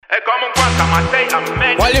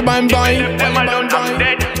Wally bang bang,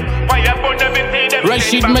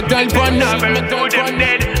 Rashid metal pun.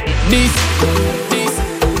 This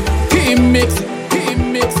key mix.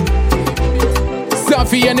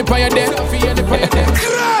 Safi and the fire dead.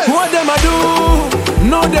 What them a do?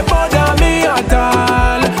 No they bother me at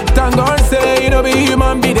all. Thank God say you know be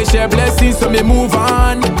human be the share blessings so me move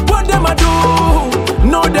on. What them a do?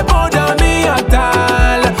 No they bother me at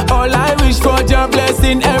all. All I wish for your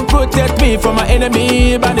blessing and protect me from my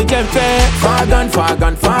enemy by the gem fair. Fagan.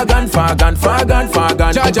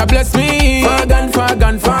 Jaja bless me. Fagan.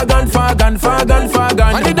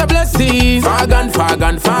 I need a blessing.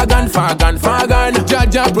 Fagan.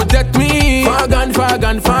 Jaja protect me. Fagan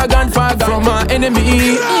from my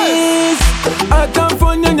enemies. I come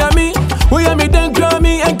from Nyami. We are me then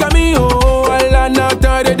Grammy and Cameo. Allah na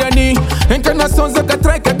tare dani. Encarnação zaka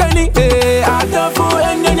traika dani. I come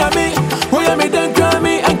from Nyami. We are me then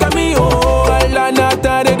Grammy and Cameo. Allah na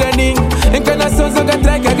tare dani. Encarnação zaka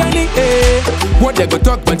traika dani. What they go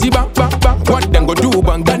talk banji ba. What they go do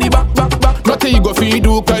bangani ba. Nothing you go feed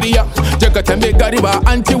do career. Jeka tembe gariba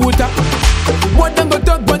anti wuta. What they go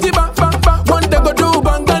talk banji ba. What they go do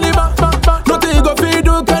bangani ba. Nothing you go feed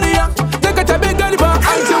do career. Jeka tembe gariba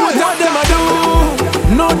anti wuta. What them a do?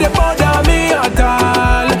 No they bother me at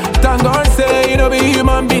all. Thank God say you know be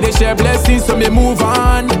human be the share blessings so me move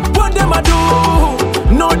on. What them a do?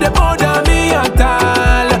 No they bother me at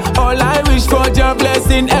all. All I wish for your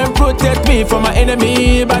blessing and protect me from my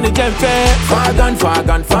enemy by the gem fair. Fagan.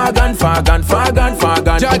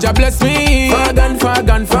 Jaja bless me. Fagan.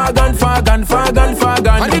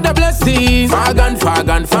 I need a blessing.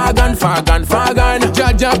 Fagan.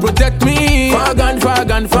 Jaja protect me. Fagan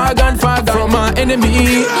from my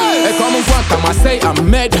enemy. Hey, come on, fuck, I say I'm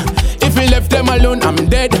mad. If you left them alone, I'm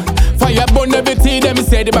dead. Fire burn everything, them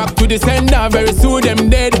said back to the sender. Very soon, them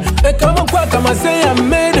dead. Hey, come on, fuck, I say I'm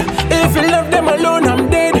mad. If you left them alone, I'm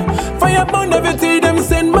dead. Fire burn everything, them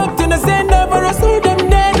send back to the sender. Very soon, them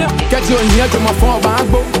dead. Catch you here to my phone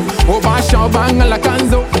bagbo. Over show bang la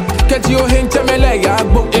canzo. Catch you in Chamele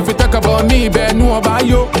Yagbo. If you talk about me, bear no about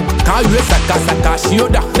you. Call you Saka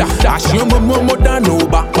Shioda. Dash you momo dano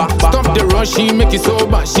ba. Stop the rush, she make it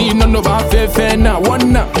sober. She none of our fair now.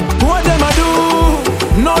 One now. What them a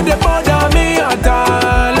do? No they bother me at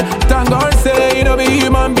all. Thank God say you know be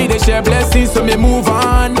human be the share blessings so me move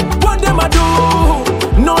on. What them a do?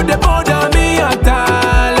 No they bother me at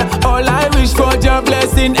all. All I wish for your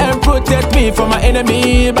blessing and protect me from my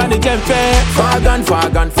enemy by the gem fair. Fagan.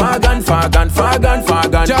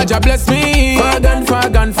 Jaja bless me. Fagan.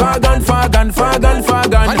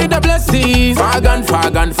 I need a blessing. Fagan.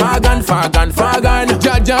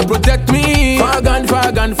 Jaja protect me. Fagan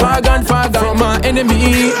from my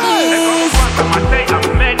enemy.